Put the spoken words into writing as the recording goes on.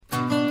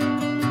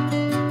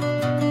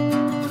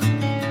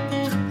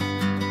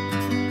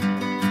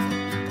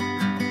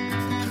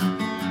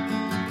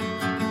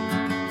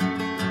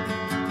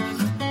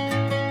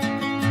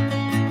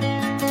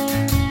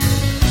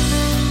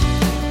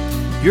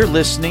You're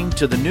listening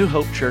to the New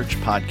Hope Church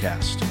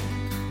podcast.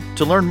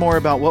 To learn more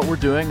about what we're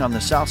doing on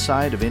the south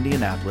side of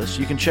Indianapolis,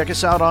 you can check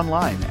us out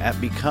online at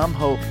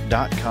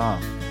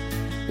becomehope.com.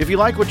 If you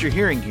like what you're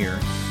hearing here,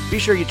 be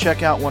sure you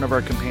check out one of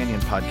our companion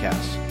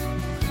podcasts.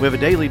 We have a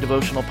daily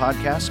devotional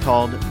podcast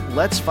called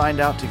Let's Find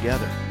Out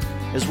Together,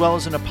 as well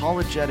as an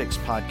apologetics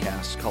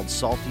podcast called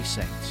Salty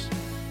Saints.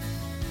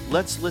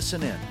 Let's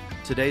listen in.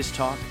 Today's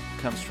talk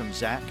comes from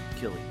Zach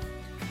Killey.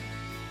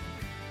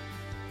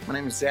 My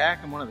name is Zach.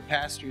 I'm one of the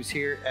pastors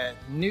here at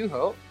New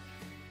Hope.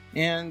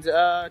 And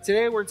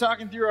today we're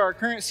talking through our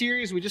current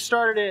series. We just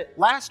started it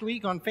last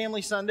week on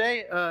Family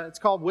Sunday. It's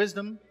called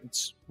Wisdom.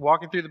 It's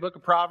walking through the book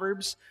of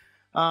Proverbs.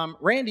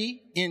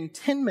 Randy, in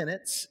 10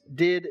 minutes,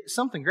 did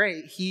something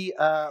great. He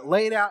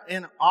laid out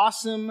an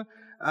awesome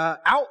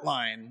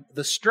outline,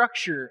 the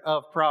structure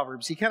of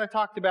Proverbs. He kind of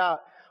talked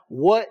about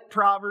what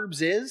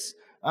Proverbs is.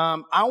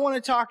 I want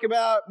to talk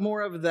about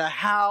more of the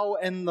how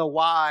and the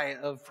why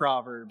of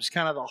Proverbs,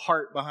 kind of the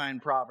heart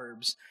behind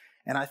Proverbs.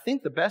 And I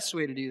think the best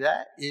way to do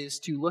that is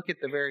to look at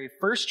the very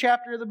first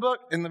chapter of the book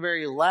and the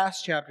very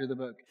last chapter of the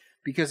book,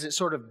 because it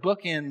sort of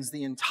bookends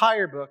the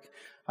entire book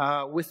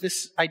with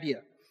this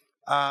idea.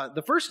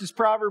 The first is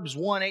Proverbs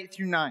 1, 8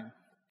 through 9. It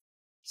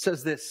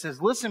says this, it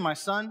says, "Listen, my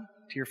son,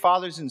 to your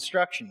father's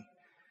instruction.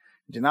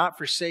 Do not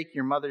forsake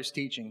your mother's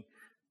teaching.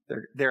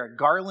 They're a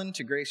garland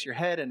to grace your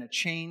head and a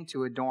chain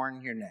to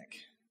adorn your neck."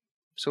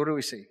 So what do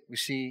we see? We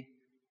see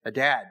a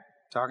dad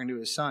talking to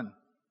his son.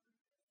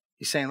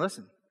 He's saying,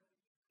 listen,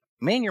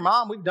 me and your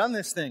mom, we've done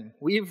this thing.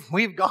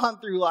 We've gone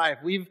through life.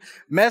 We've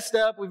messed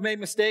up. We've made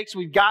mistakes.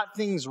 We've got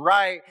things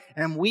right.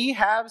 And we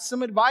have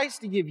some advice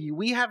to give you.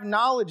 We have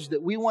knowledge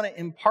that we want to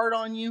impart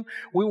on you.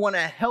 We want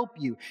to help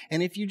you.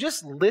 And if you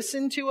just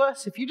listen to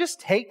us, if you just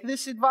take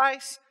this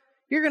advice,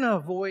 you're going to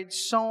avoid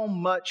so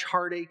much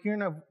heartache. You're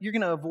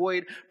going to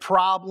avoid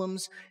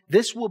problems.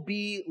 This will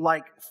be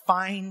like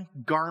fine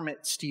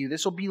garments to you.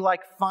 This will be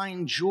like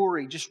fine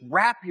jewelry. Just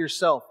wrap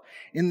yourself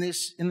in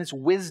this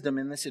wisdom,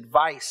 in this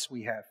advice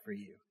we have for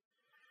you.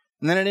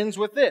 And then it ends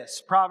with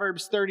this.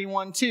 Proverbs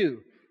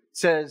 31:2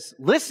 says,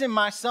 "Listen,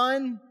 my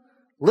son.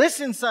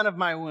 Listen, son of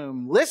my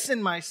womb.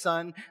 Listen, my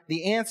son,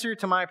 the answer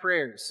to my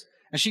prayers."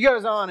 And she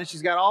goes on and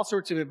she's got all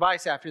sorts of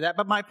advice after that.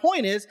 But my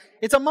point is,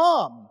 it's a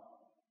mom.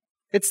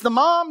 It's the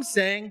mom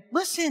saying,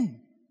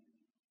 listen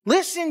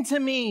to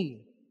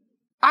me.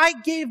 I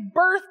gave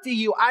birth to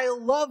you. I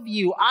love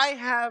you. I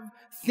have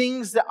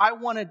things that I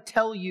want to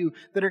tell you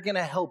that are going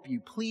to help you.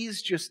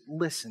 Please just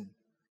listen.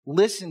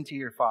 Listen to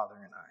your father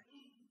and I.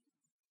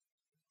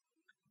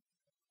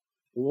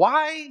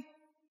 Why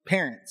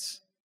parents?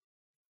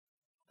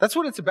 That's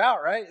what it's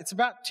about, right? It's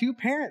about two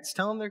parents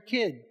telling their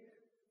kid,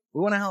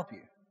 we want to help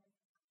you.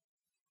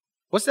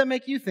 What's that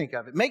make you think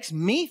of? It makes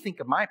me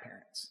think of my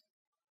parents.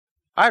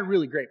 I had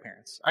really great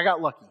parents. I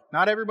got lucky.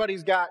 Not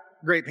everybody's got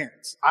great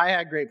parents. I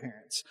had great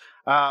parents.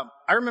 I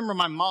remember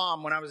my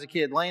mom, when I was a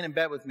kid, laying in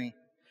bed with me,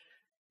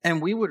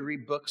 and we would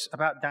read books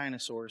about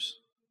dinosaurs.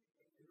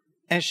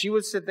 And she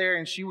would sit there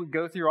and she would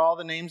go through all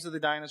the names of the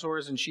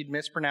dinosaurs and she'd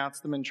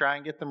mispronounce them and try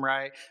and get them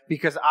right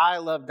because I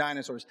love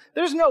dinosaurs.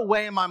 There's no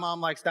way my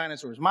mom likes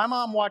dinosaurs. My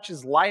mom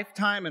watches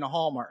Lifetime and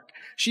Hallmark.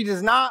 She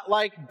does not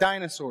like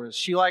dinosaurs.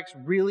 She likes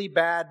really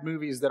bad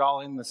movies that all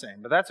end the same,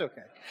 but that's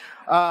okay.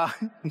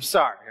 I'm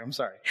sorry.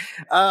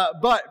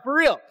 But for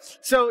real.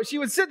 So she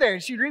would sit there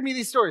and she'd read me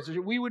these stories.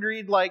 We would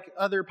read like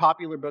other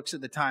popular books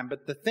at the time.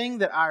 But the thing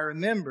that I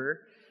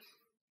remember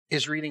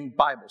is reading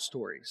Bible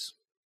stories.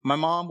 My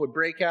mom would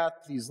break out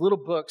these little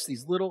books,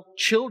 these little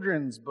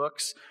children's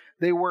books.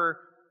 They were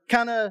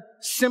kind of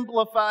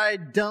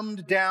simplified,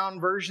 dumbed down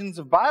versions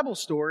of Bible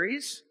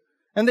stories.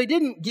 And they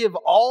didn't give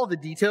all the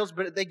details,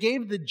 but they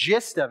gave the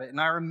gist of it.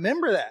 And I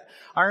remember that.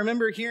 I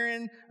remember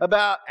hearing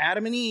about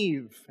Adam and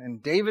Eve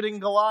and David and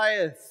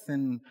Goliath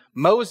and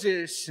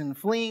Moses and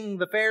fleeing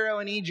the Pharaoh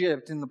in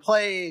Egypt and the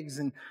plagues.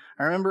 And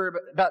I remember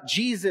about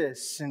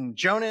Jesus and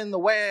Jonah and the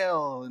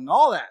whale and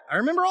all that. I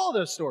remember all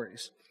those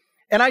stories.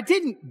 And I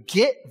didn't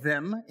get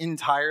them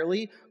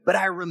entirely, but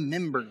I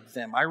remembered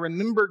them. I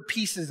remembered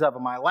pieces of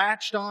them. I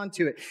latched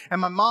onto it. And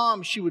my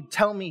mom, she would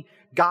tell me,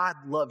 God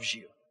loves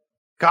you.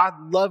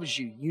 God loves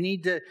you. You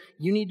need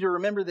to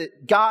remember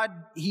that God,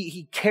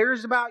 He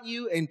cares about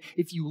you. And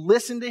if you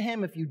listen to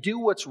Him, if you do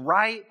what's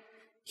right,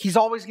 He's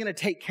always going to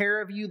take care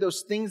of you.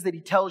 Those things that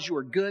He tells you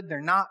are good,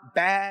 they're not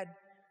bad.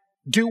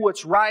 Do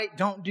what's right,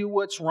 don't do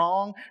what's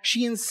wrong.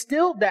 She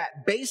instilled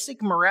that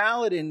basic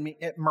morality in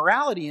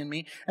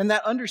me and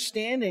that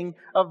understanding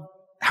of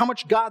how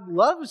much God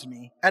loves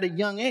me at a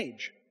young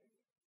age.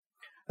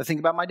 I think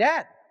about my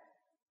dad.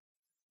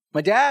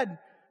 My dad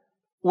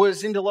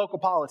was into local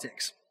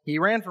politics. He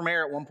ran for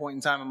mayor at one point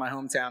in time in my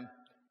hometown,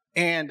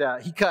 and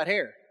he cut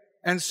hair.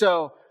 And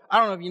so, I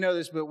don't know if you know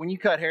this, but when you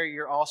cut hair,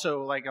 you're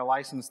also like a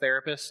licensed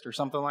therapist or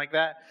something like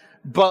that.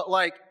 But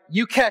like,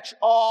 you catch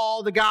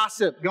all the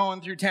gossip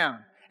going through town.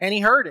 And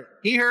he heard it.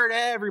 He heard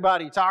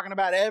everybody talking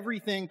about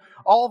everything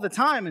all the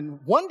time. And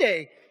one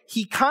day,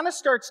 he kind of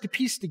starts to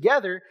piece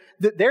together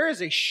that there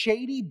is a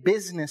shady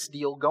business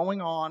deal going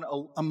on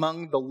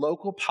among the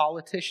local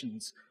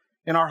politicians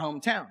in our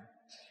hometown.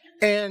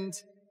 And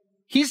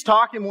he's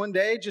talking one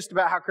day just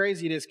about how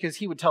crazy it is, because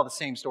he would tell the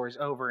same stories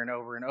over and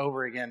over and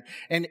over again.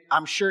 And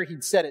I'm sure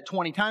he'd said it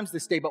 20 times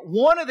this day, but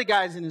one of the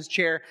guys in his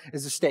chair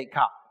is a state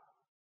cop.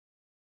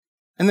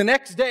 And the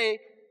next day,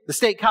 the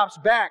state cop's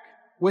back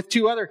with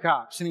 2 other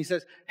cops. And he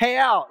says, "Hey,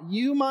 Al,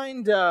 you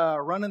mind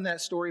running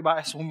that story by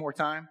us one more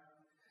time?"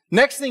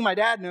 Next thing my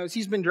dad knows,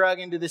 he's been drug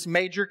into this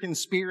major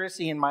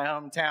conspiracy in my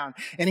hometown.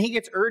 And he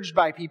gets urged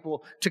by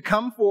people to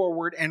come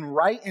forward and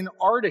write an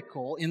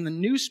article in the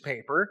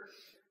newspaper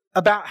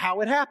about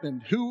how it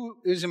happened, who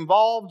is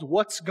involved,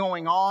 what's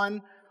going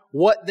on,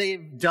 what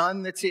they've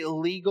done that's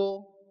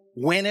illegal,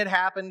 when it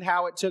happened,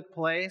 how it took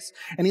place.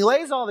 And he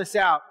lays all this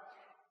out,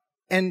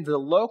 and the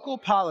local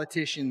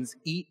politicians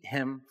eat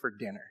him for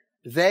dinner.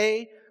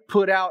 They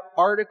put out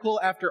article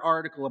after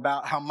article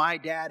about how my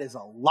dad is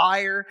a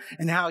liar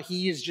and how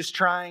he is just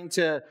trying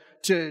to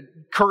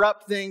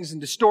corrupt things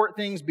and distort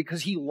things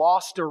because he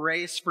lost a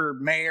race for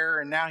mayor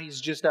and now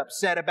he's just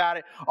upset about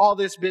it. All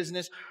this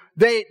business.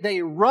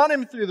 They run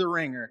him through the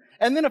ringer.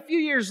 And then a few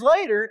years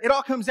later, it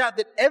all comes out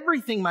that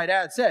everything my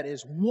dad said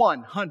is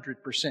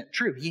 100%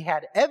 true. He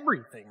had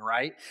everything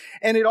right.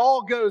 And it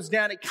all goes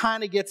down. It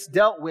kind of gets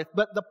dealt with.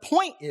 But the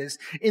point is,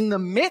 in the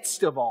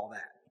midst of all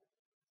that,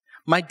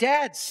 my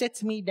dad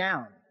sits me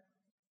down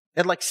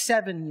at like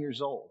 7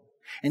 years old.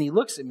 And he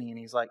looks at me and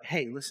he's like,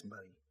 "Hey, listen,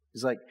 buddy."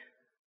 He's like,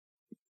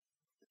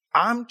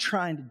 "I'm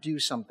trying to do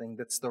something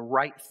that's the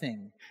right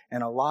thing.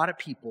 And a lot of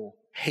people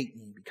hate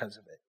me because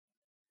of it."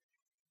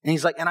 And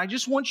he's like, "And I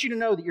just want you to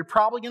know that you're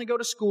probably going to go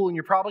to school and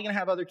you're probably going to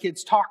have other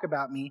kids talk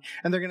about me.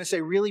 And they're going to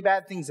say really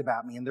bad things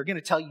about me. And they're going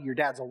to tell you your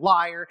dad's a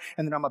liar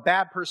and that I'm a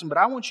bad person. But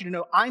I want you to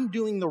know I'm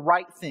doing the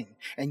right thing.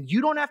 And you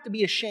don't have to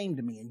be ashamed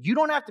of me. And you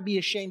don't have to be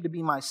ashamed to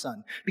be my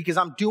son. Because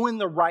I'm doing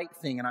the right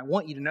thing. And I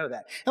want you to know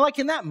that." And like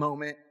in that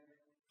moment,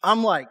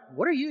 I'm like,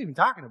 what are you even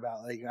talking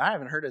about? Like, I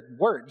haven't heard a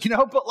word,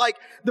 But like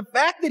the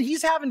fact that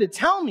he's having to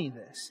tell me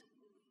this.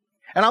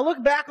 And I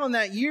look back on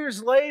that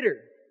years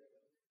later.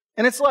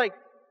 And it's like,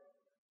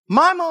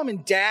 my mom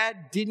and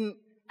dad didn't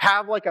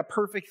have like a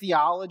perfect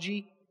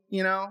theology,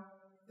 They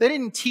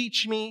didn't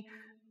teach me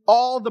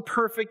all the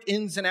perfect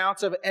ins and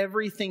outs of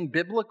everything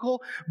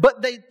biblical,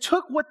 but they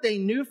took what they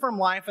knew from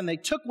life and they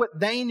took what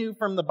they knew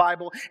from the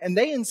Bible and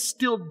they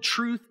instilled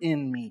truth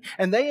in me.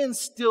 And they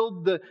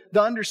instilled the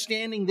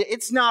understanding that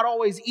it's not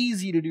always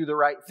easy to do the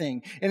right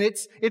thing. And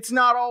it's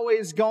not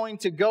always going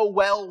to go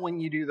well when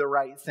you do the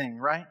right thing,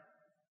 right?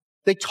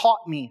 They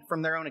taught me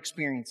from their own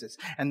experiences.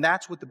 And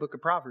that's what the book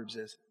of Proverbs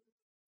is.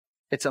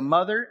 It's a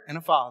mother and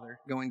a father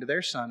going to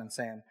their son and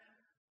saying,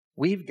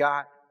 "We've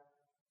got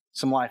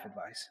some life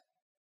advice.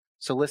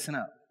 So listen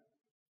up."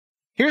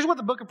 Here's what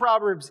the book of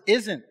Proverbs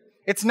isn't.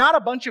 It's not a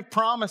bunch of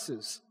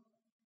promises.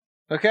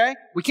 Okay?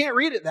 We can't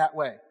read it that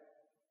way.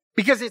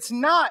 Because it's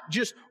not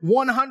just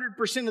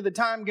 100% of the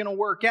time going to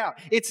work out.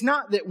 It's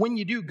not that when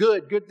you do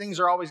good, good things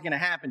are always going to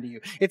happen to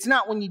you. It's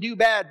not when you do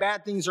bad,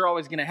 bad things are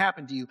always going to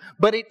happen to you.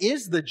 But it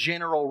is the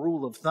general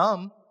rule of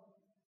thumb.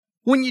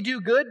 When you do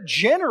good,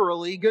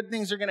 generally good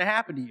things are going to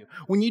happen to you.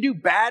 When you do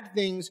bad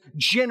things,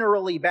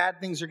 generally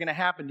bad things are going to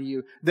happen to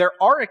you. There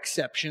are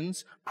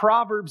exceptions.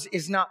 Proverbs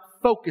is not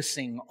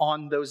focusing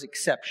on those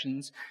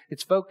exceptions.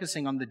 It's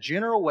focusing on the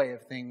general way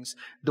of things,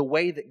 the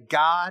way that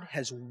God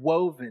has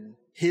woven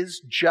His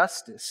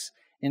justice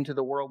into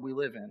the world we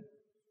live in,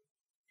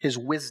 His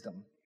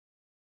wisdom.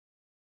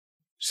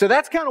 So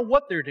that's kind of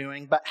what they're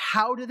doing, but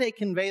how do they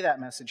convey that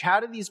message? How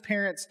do these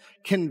parents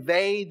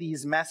convey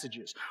these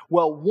messages?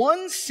 Well,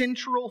 one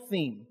central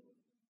theme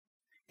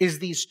is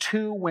these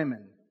 2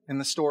 women in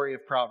the story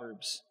of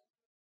Proverbs.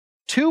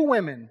 2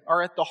 women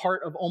are at the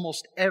heart of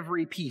almost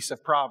every piece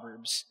of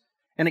Proverbs,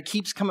 and it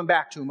keeps coming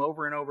back to them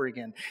over and over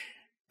again.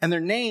 And their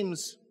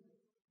names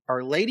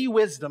are Lady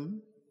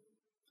Wisdom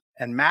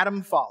and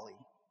Madam Folly.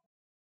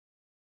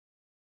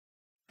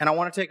 And I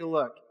want to take a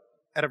look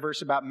at a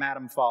verse about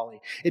Madam Folly.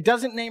 It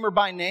doesn't name her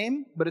by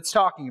name, but it's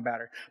talking about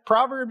her.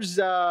 Proverbs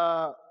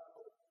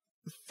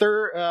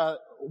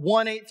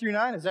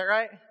 1:8-9, is that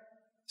right?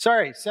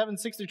 Sorry,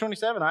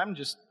 7:6-27. I'm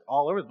just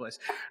all over the place.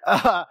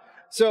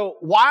 So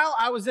while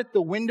I was at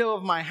the window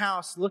of my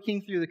house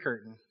looking through the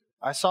curtain,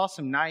 I saw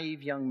some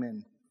naive young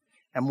men,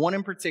 and one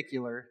in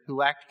particular who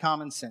lacked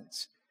common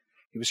sense.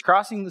 He was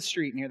crossing the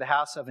street near the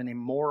house of an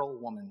immoral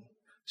woman,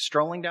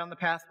 strolling down the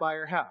path by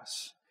her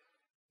house.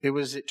 It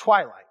was at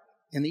twilight.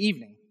 In the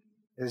evening,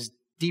 as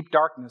deep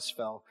darkness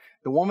fell,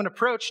 the woman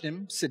approached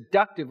him,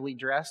 seductively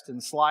dressed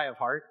and sly of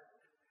heart.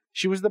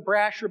 She was the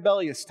brash,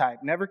 rebellious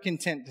type, never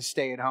content to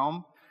stay at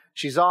home.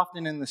 She's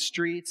often in the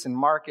streets and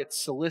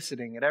markets,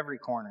 soliciting at every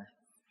corner.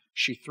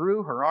 She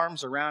threw her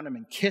arms around him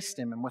and kissed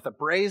him, and with a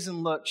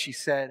brazen look, she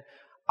said,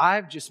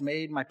 "I've just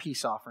made my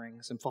peace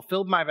offerings and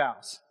fulfilled my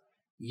vows.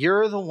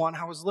 You're the one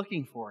I was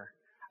looking for.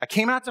 I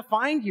came out to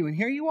find you, and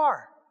here you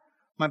are.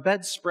 My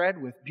bed's spread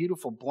with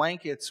beautiful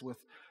blankets, with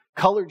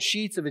colored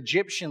sheets of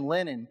Egyptian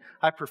linen.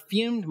 I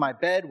perfumed my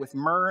bed with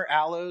myrrh,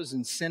 aloes,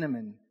 and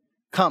cinnamon.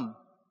 Come,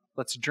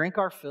 Let's drink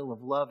our fill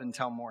of love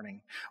until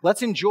morning.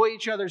 Let's enjoy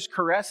each other's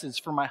caresses,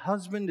 for my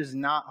husband is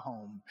not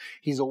home.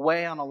 He's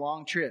away on a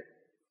long trip.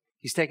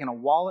 He's taken a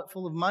wallet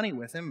full of money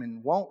with him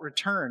and won't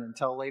return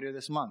until later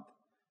this month."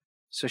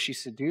 So she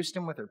seduced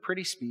him with her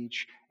pretty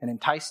speech and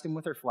enticed him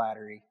with her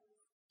flattery.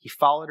 He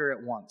followed her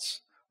at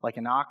once, like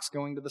an ox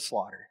going to the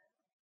slaughter.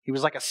 He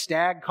was like a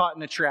stag caught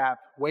in a trap,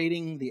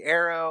 waiting the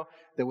arrow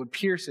that would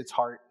pierce its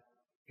heart.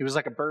 He was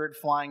like a bird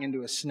flying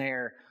into a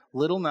snare,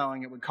 little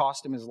knowing it would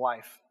cost him his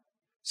life.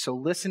 So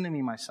listen to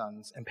me, my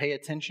sons, and pay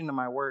attention to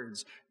my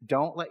words.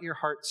 Don't let your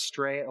heart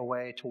stray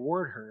away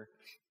toward her.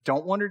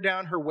 Don't wander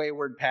down her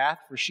wayward path,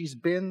 for she's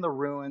been the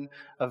ruin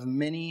of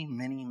many,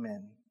 many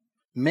men.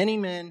 Many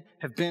men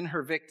have been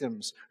her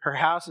victims. Her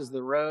house is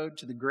the road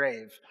to the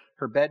grave.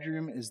 Her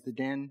bedroom is the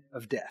den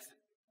of death.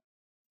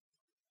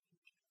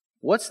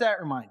 What's that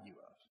remind you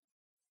of?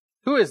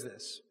 Who is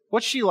this?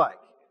 What's she like?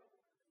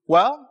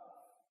 Well,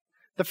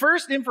 the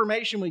first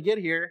information we get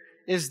here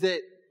is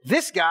that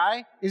this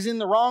guy is in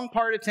the wrong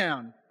part of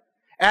town,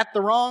 at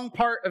the wrong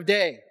part of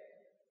day.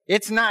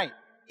 It's night,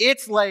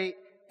 it's late,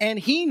 and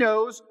he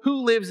knows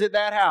who lives at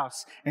that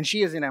house. And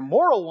she is an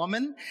immoral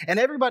woman, and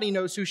everybody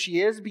knows who she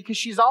is because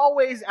she's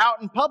always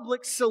out in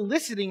public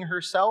soliciting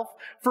herself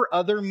for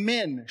other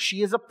men.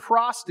 She is a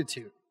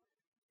prostitute.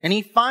 And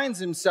he finds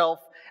himself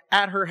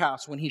at her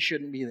house when he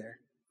shouldn't be there.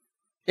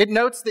 It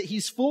notes that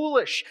he's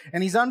foolish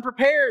and he's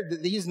unprepared,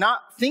 that he's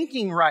not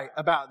thinking right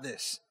about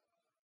this.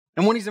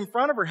 And when he's in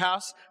front of her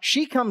house,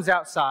 she comes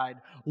outside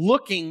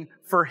looking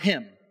for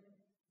him.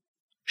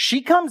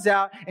 She comes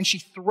out and she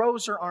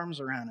throws her arms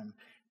around him.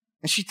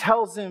 And she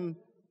tells him,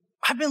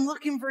 "I've been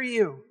looking for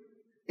you.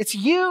 It's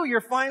you.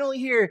 You're finally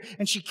here."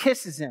 And she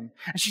kisses him.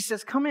 And she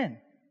says, "Come in.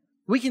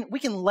 We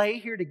can lay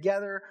here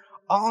together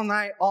all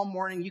night, all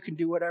morning. You can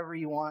do whatever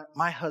you want.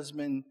 My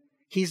husband,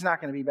 he's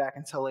not going to be back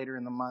until later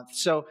in the month.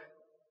 So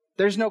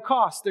there's no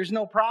cost. There's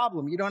no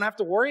problem. You don't have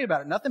to worry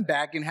about it. Nothing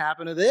bad can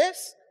happen to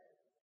this."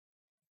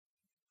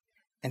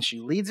 And she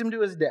leads him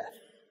to his death.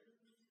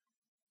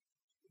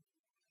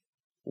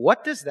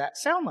 What does that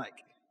sound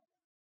like?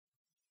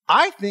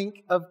 I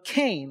think of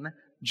Cain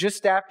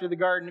just after the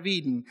Garden of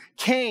Eden.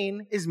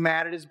 Cain is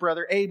mad at his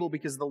brother Abel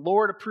because the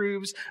Lord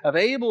approves of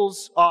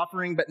Abel's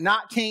offering, but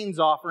not Cain's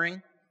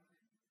offering.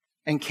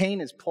 And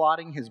Cain is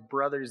plotting his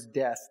brother's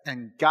death.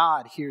 And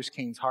God hears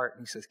Cain's heart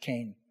and he says,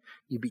 "Cain,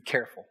 you be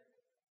careful."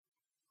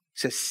 He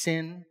says,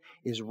 "Sin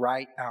is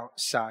right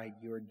outside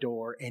your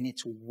door and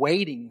it's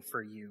waiting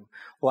for you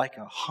like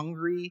a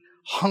hungry,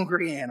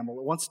 hungry animal.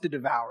 It wants to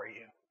devour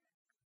you.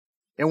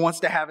 It wants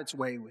to have its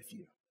way with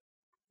you."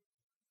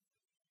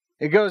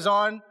 It goes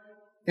on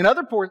in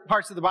other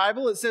parts of the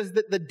Bible. It says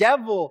that the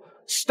devil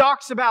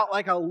stalks about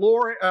like a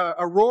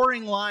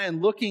roaring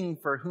lion looking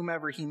for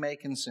whomever he may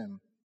consume.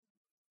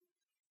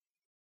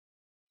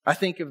 I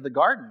think of the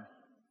garden.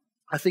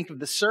 I think of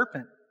the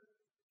serpent.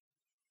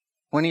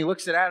 When he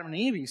looks at Adam and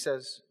Eve, he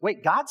says,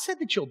 "Wait, God said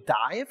that you'll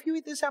die if you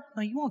eat this apple?"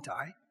 "No, you won't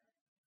die.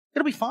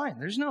 It'll be fine.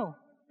 There's no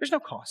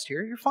cost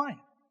here. You're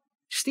fine.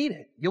 Just eat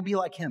it. You'll be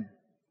like him."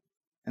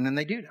 And then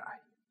they do die.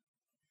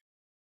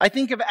 I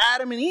think of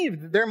Adam and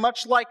Eve. They're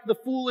much like the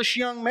foolish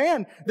young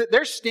man, that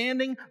they're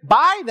standing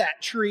by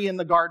that tree in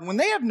the garden when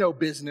they have no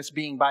business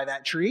being by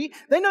that tree.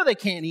 They know they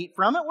can't eat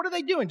from it. What are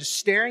they doing? Just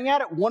staring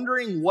at it,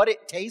 wondering what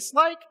it tastes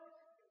like?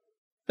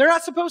 They're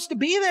not supposed to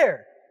be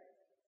there.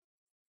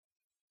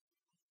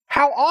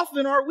 How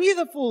often are we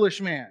the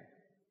foolish man?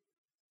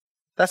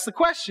 That's the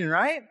question,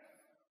 right?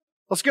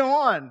 Let's go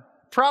on.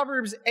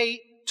 Proverbs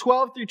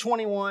 8:12 through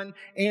 21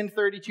 and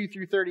 32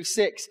 through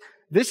 36.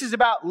 This is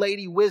about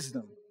Lady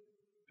Wisdom.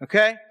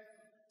 Okay? It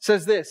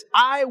says this: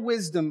 "I,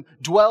 wisdom,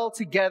 dwell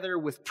together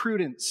with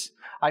prudence.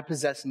 I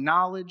possess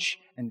knowledge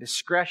and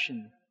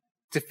discretion.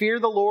 To fear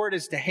the Lord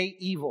is to hate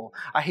evil.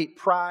 I hate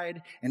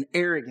pride and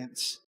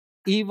arrogance,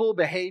 evil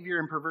behavior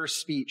and perverse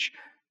speech.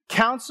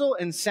 Counsel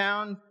and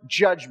sound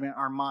judgment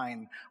are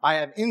mine. I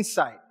have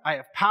insight. I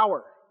have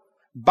power.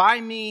 By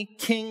me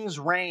kings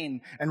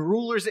reign, and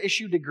rulers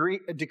issue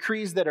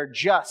decrees that are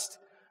just.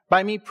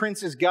 By me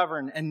princes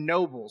govern, and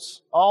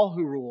nobles, all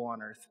who rule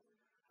on earth.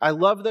 I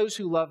love those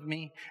who love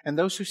me, and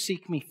those who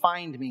seek me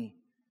find me.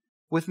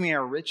 With me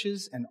are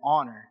riches and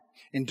honor,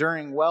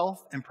 enduring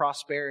wealth and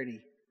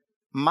prosperity.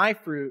 My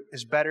fruit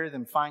is better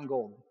than fine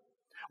gold.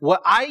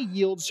 What I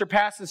yield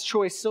surpasses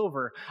choice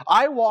silver.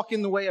 I walk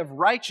in the way of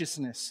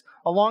righteousness,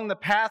 along the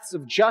paths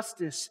of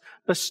justice,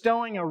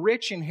 bestowing a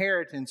rich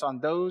inheritance on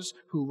those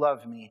who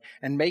love me,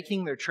 and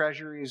making their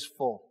treasuries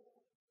full.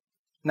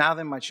 Now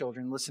then, my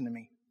children, listen to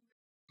me.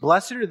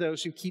 Blessed are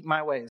those who keep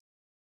my ways.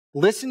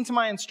 Listen to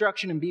my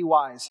instruction and be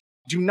wise.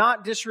 Do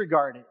not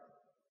disregard it.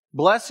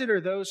 Blessed are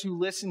those who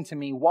listen to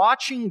me,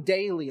 watching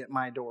daily at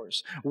my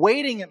doors,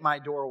 waiting at my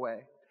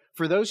doorway.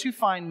 For those who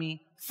find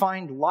me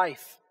find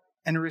life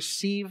and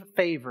receive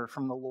favor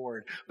from the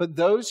Lord. But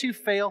those who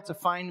fail to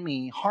find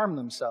me harm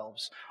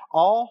themselves.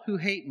 All who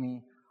hate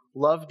me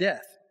love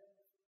death."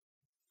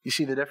 You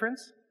see the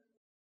difference?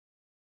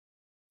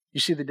 You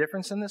see the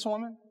difference in this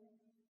woman?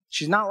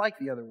 She's not like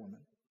the other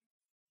woman.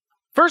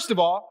 First of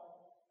all,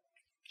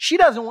 She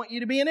doesn't want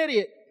you to be an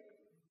idiot.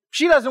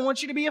 She doesn't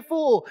want you to be a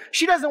fool.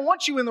 She doesn't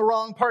want you in the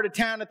wrong part of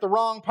town at the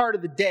wrong part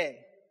of the day.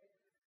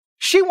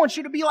 She wants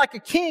you to be like a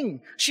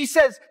king. She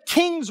says,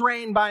 kings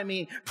reign by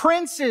me.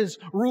 Princes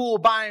rule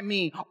by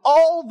me.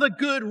 All the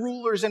good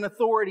rulers and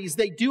authorities,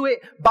 they do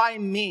it by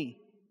me.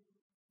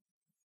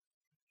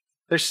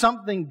 There's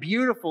something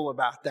beautiful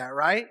about that,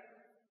 right?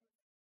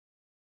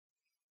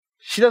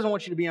 She doesn't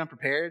want you to be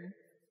unprepared.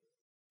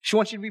 She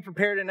wants you to be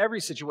prepared in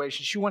every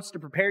situation. She wants to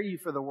prepare you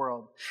for the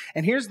world.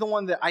 And here's the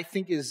one that I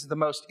think is the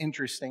most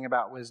interesting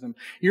about wisdom.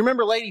 You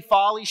remember Lady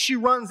Folly? She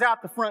runs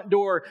out the front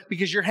door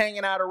because you're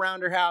hanging out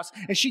around her house.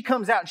 And she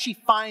comes out and she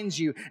finds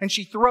you. And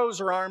she throws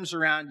her arms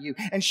around you.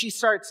 And she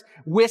starts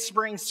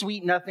whispering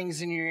sweet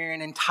nothings in your ear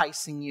and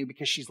enticing you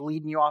because she's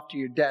leading you off to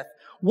your death.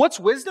 What's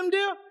wisdom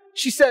do?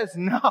 She says,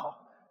 no,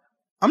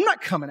 I'm not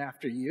coming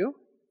after you.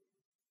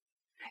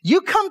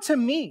 You come to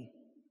me.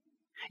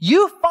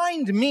 You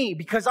find me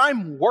because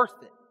I'm worth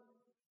it.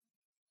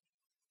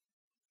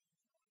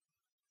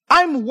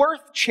 I'm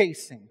worth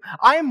chasing.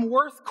 I'm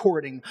worth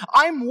courting.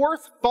 I'm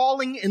worth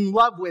falling in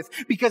love with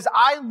because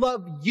I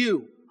love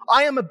you.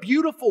 I am a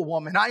beautiful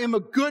woman. I am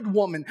a good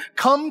woman.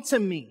 Come to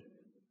me.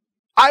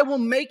 I will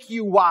make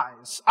you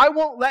wise. I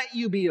won't let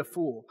you be a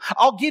fool.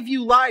 I'll give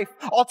you life.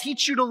 I'll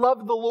teach you to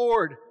love the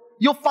Lord.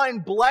 You'll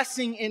find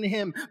blessing in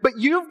Him. But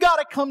you've got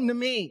to come to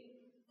me.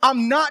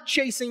 I'm not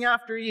chasing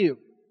after you.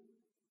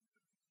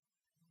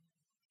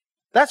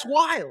 That's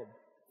wild.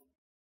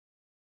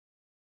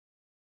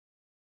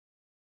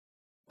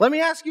 Let me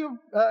ask you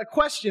a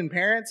question,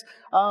 parents.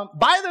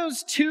 By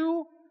those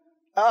two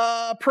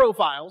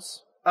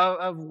profiles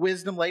of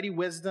wisdom, Lady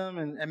Wisdom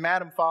and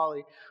Madam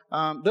Folly,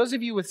 those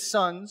of you with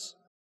sons,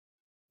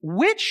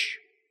 which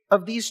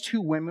of these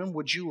two women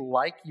would you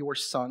like your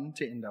son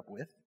to end up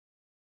with?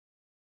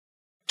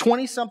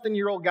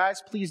 20-something-year-old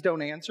guys, please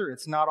don't answer.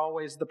 It's not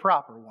always the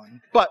proper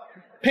one. But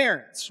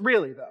parents,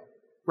 really though,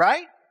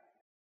 right?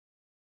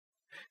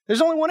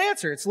 There's only one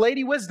answer. It's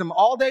Lady Wisdom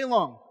all day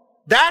long.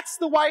 That's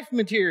the wife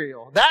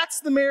material.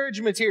 That's the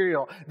marriage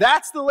material.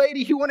 That's the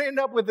lady you want to end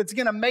up with that's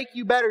going to make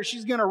you better.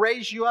 She's going to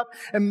raise you up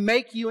and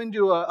make you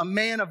into a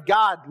man of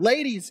God.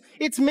 Ladies,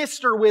 it's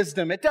Mr.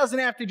 Wisdom. It doesn't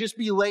have to just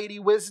be Lady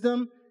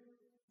Wisdom.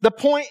 The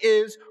point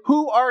is,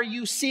 who are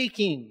you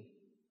seeking?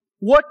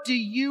 What do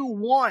you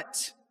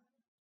want?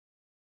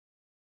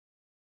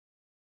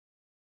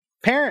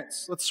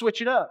 Parents, let's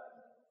switch it up.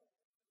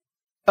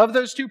 Of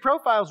those two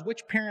profiles,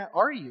 which parent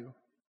are you?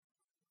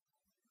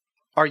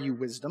 Are you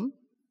wisdom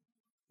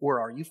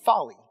or are you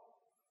folly?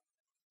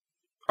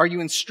 Are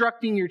you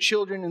instructing your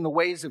children in the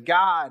ways of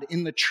God,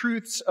 in the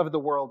truths of the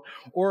world?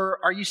 Or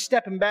are you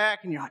stepping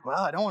back and you're like,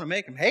 well, I don't want to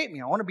make them hate me.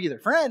 I want to be their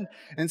friend.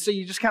 And so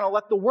you just kind of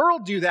let the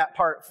world do that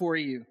part for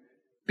you.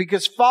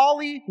 Because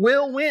folly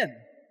will win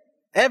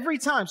every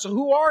time. So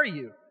who are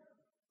you?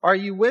 Are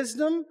you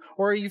wisdom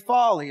or are you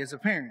folly as a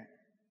parent?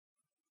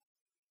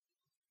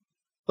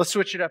 Let's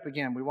switch it up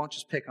again. We won't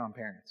just pick on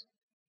parents.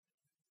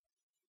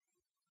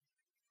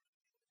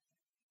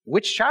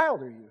 Which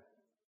child are you?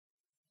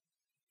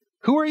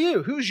 Who are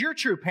you? Who's your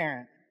true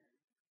parent?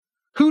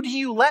 Who do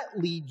you let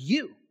lead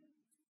you?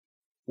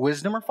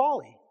 Wisdom or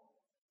folly?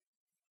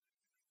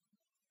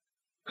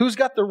 Who's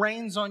got the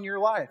reins on your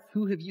life?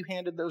 Who have you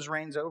handed those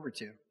reins over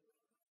to?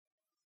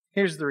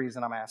 Here's the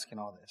reason I'm asking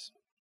all this.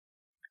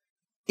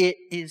 It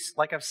is,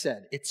 like I've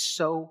said, it's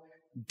so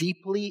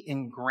deeply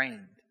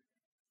ingrained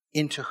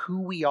into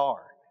who we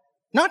are.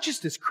 Not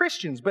just as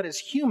Christians, but as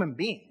human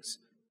beings.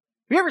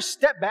 Have you ever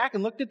stepped back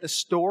and looked at the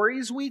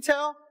stories we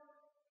tell?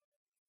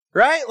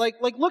 Right? Like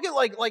look at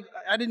like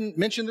I didn't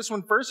mention this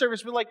one first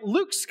service, but like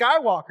Luke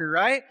Skywalker,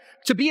 right?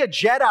 To be a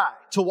Jedi,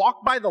 to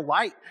walk by the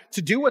light,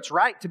 to do what's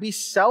right, to be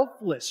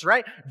selfless,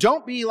 right?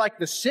 Don't be like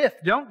the Sith.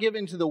 Don't give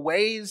into the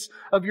ways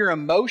of your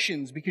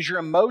emotions because your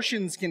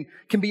emotions can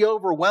be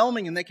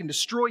overwhelming and they can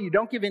destroy you.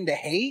 Don't give in to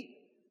hate,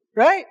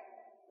 right?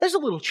 There's a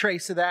little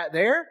trace of that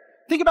there.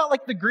 Think about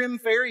like the Grimm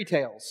fairy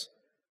tales.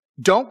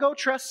 Don't go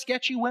trust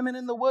sketchy women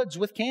in the woods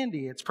with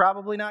candy. It's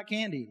probably not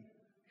candy.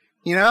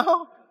 You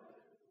know?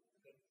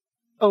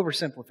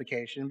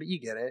 Oversimplification, but you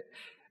get it.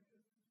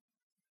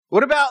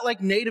 What about like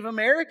Native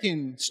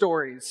American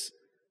stories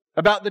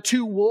about the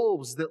two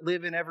wolves that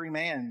live in every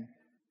man?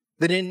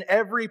 That in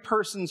every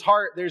person's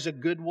heart there's a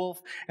good wolf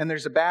and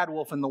there's a bad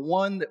wolf, and the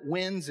one that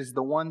wins is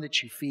the one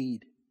that you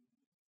feed.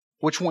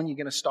 Which one are you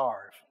going to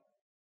starve?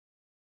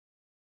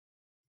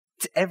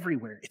 It's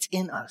everywhere. It's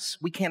in us.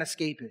 We can't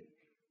escape it.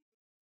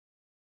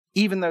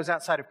 Even those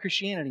outside of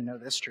Christianity know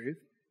this truth.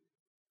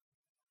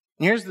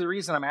 And here's the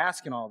reason I'm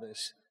asking all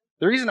this.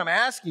 The reason I'm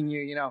asking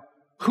you,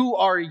 who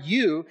are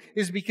you,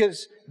 is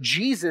because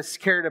Jesus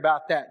cared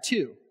about that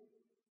too.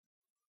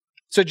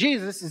 So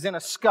Jesus is in a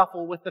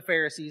scuffle with the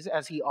Pharisees,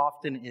 as he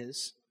often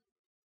is.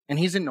 And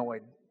he's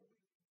annoyed,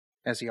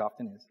 as he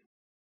often is.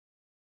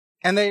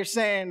 And they're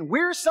saying,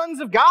 we're sons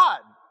of God.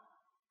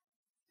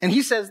 And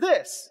he says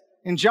this,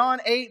 in John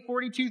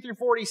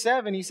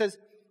 8:42-47, he says,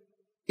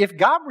 if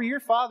God were your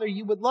father,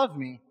 you would love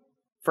me,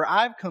 for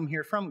I've come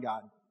here from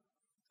God.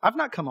 I've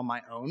not come on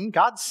my own.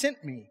 God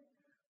sent me.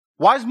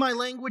 Why is my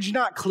language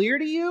not clear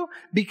to you?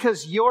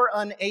 Because you're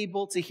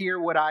unable to hear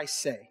what I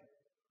say.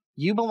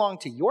 You belong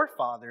to your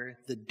father,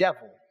 the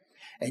devil,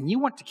 and you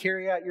want to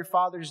carry out your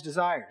father's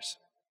desires.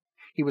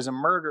 He was a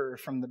murderer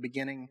from the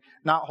beginning,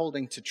 not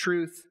holding to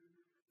truth,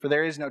 for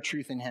there is no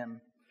truth in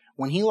him.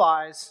 When he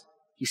lies,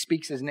 he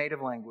speaks his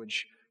native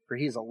language, for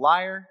he is a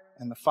liar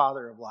and the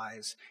father of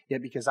lies.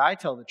 Yet because I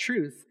tell the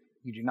truth,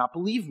 you do not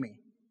believe me.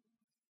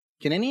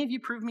 Can any of you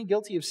prove me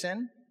guilty of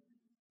sin?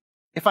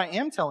 If I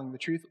am telling the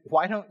truth,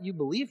 why don't you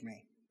believe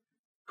me?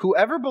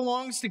 Whoever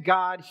belongs to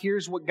God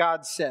hears what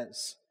God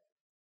says.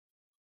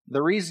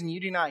 The reason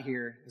you do not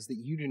hear is that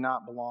you do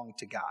not belong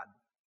to God.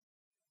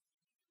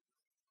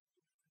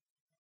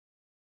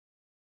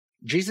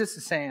 Jesus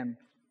is saying,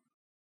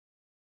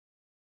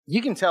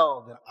 you can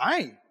tell that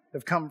I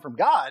have come from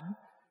God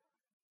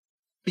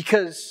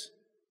because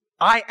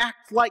I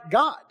act like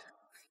God.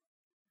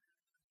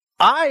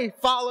 I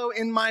follow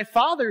in my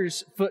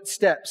Father's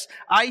footsteps.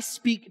 I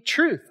speak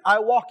truth. I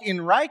walk in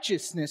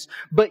righteousness.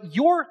 But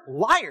you're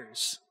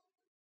liars.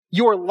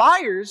 You're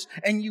liars,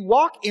 and you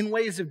walk in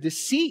ways of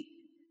deceit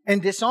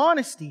and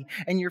dishonesty,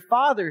 and your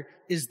father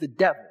is the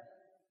devil.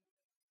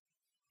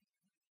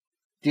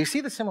 Do you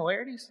see the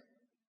similarities?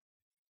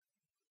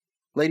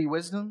 Lady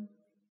Wisdom,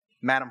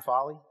 Madam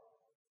Folly,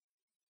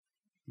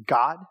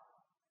 God,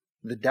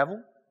 the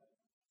devil.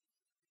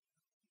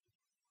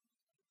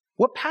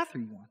 What path are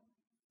you on?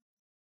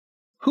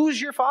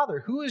 Who's your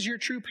father? Who is your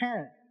true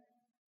parent?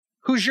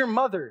 Who's your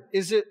mother?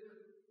 Is it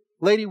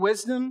Lady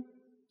Wisdom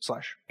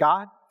 /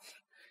 God?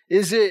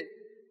 Is it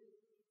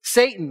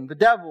Satan, the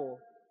devil,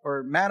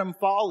 or Madam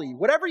Folly?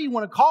 Whatever you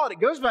want to call it, it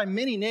goes by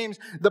many names.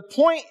 The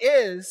point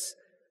is,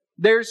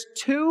 there's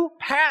two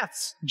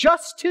paths,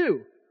 just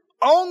two,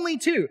 only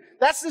two.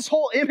 That's this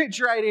whole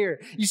image right here.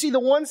 You see the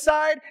one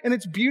side, and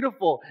it's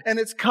beautiful, and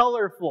it's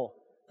colorful.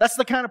 That's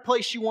the kind of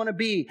place you want to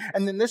be.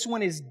 And then this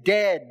one is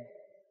dead.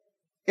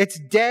 It's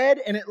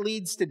dead and it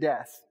leads to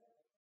death.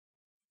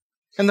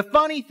 And the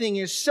funny thing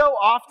is, so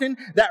often,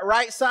 that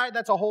right side,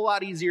 that's a whole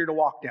lot easier to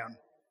walk down.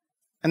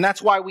 And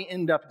that's why we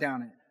end up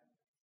down it.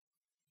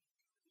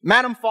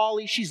 Madam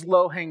Folly, she's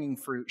low-hanging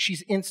fruit.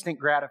 She's instant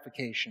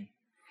gratification.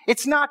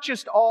 It's not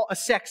just all a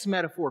sex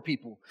metaphor,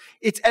 people.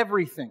 It's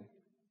everything.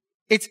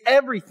 It's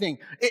everything.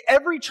 At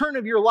every turn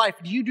of your life,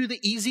 do you do the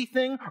easy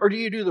thing or do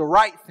you do the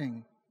right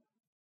thing?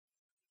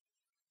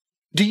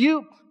 Do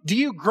you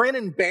grin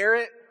and bear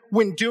it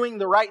when doing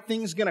the right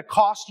thing is going to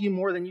cost you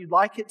more than you'd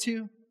like it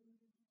to?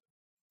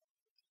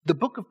 The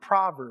book of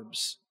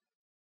Proverbs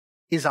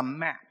is a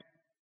map.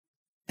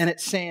 And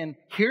it's saying,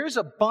 here's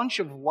a bunch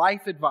of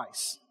life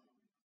advice.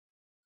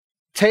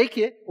 Take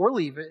it or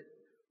leave it.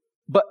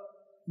 But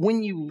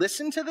when you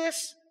listen to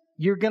this,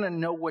 you're going to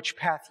know which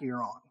path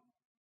you're on.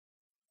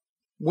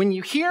 When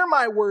you hear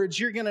my words,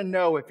 you're going to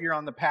know if you're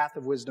on the path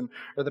of wisdom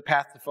or the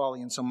path to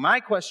folly. And so my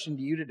question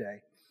to you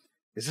today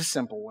is a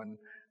simple one.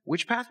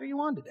 Which path are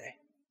you on today?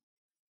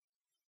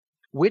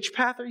 Which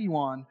path are you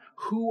on?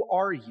 Who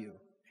are you?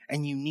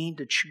 And you need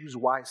to choose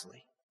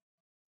wisely.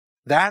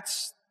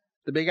 That's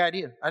the big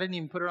idea. I didn't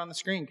even put it on the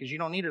screen because you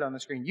don't need it on the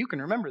screen. You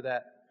can remember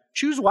that.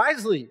 Choose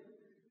wisely.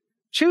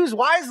 Choose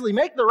wisely.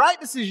 Make the right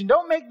decision.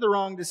 Don't make the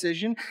wrong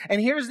decision. And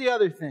here's the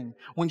other thing.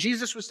 When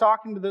Jesus was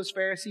talking to those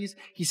Pharisees,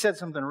 he said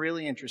something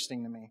really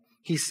interesting to me.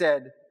 He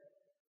said,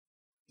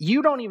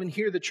 you don't even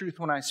hear the truth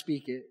when I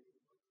speak it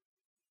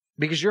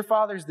because your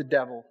father's the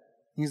devil.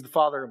 He's the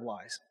father of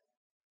lies.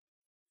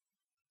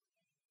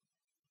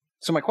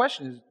 So my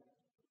question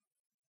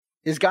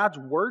is God's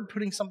word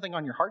putting something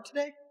on your heart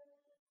today?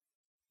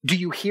 Do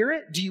you hear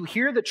it? Do you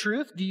hear the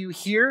truth? Do you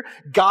hear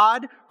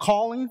God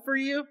calling for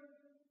you?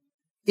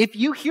 If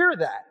you hear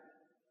that,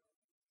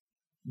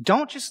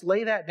 don't just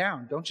lay that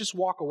down. Don't just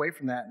walk away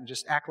from that and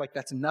just act like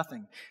that's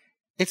nothing.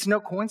 It's no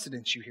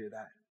coincidence you hear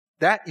that.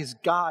 That is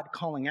God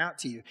calling out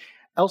to you.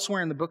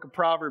 Elsewhere in the book of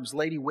Proverbs,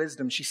 Lady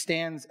Wisdom, she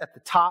stands at the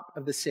top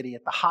of the city,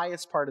 at the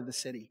highest part of the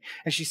city.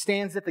 And she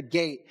stands at the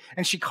gate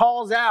and she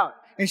calls out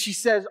and she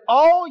says,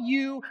 all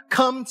you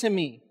come to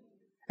me.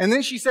 And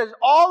then she says,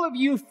 all of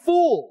you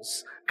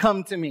fools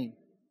come to me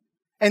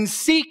and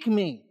seek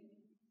me.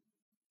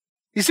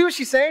 You see what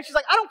she's saying? She's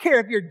like, I don't care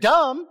if you're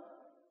dumb,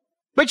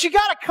 but you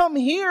got to come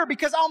here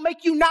because I'll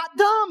make you not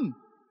dumb.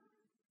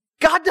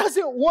 God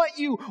doesn't want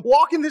you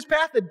walking this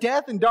path of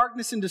death and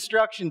darkness and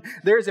destruction.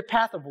 There is a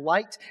path of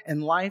light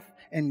and life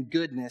and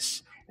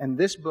goodness. And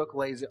this book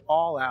lays it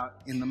all out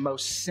in the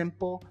most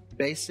simple,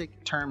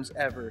 basic terms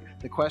ever.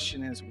 The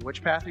question is,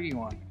 which path are you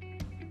on?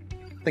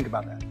 Think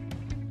about that.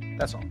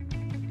 That's all.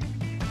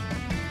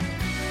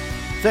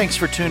 Thanks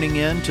for tuning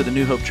in to the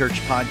New Hope Church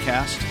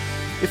podcast.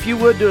 If you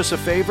would do us a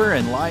favor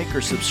and like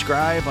or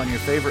subscribe on your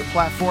favorite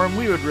platform,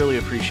 we would really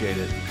appreciate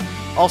it.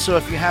 Also,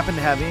 if you happen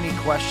to have any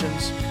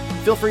questions,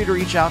 feel free to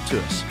reach out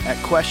to us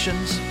at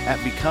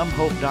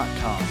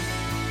questions@becomehope.com.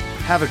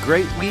 Have a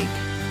great week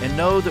and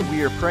know that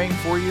we are praying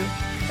for you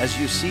as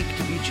you seek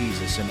to be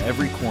Jesus in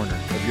every corner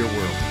of your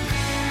world.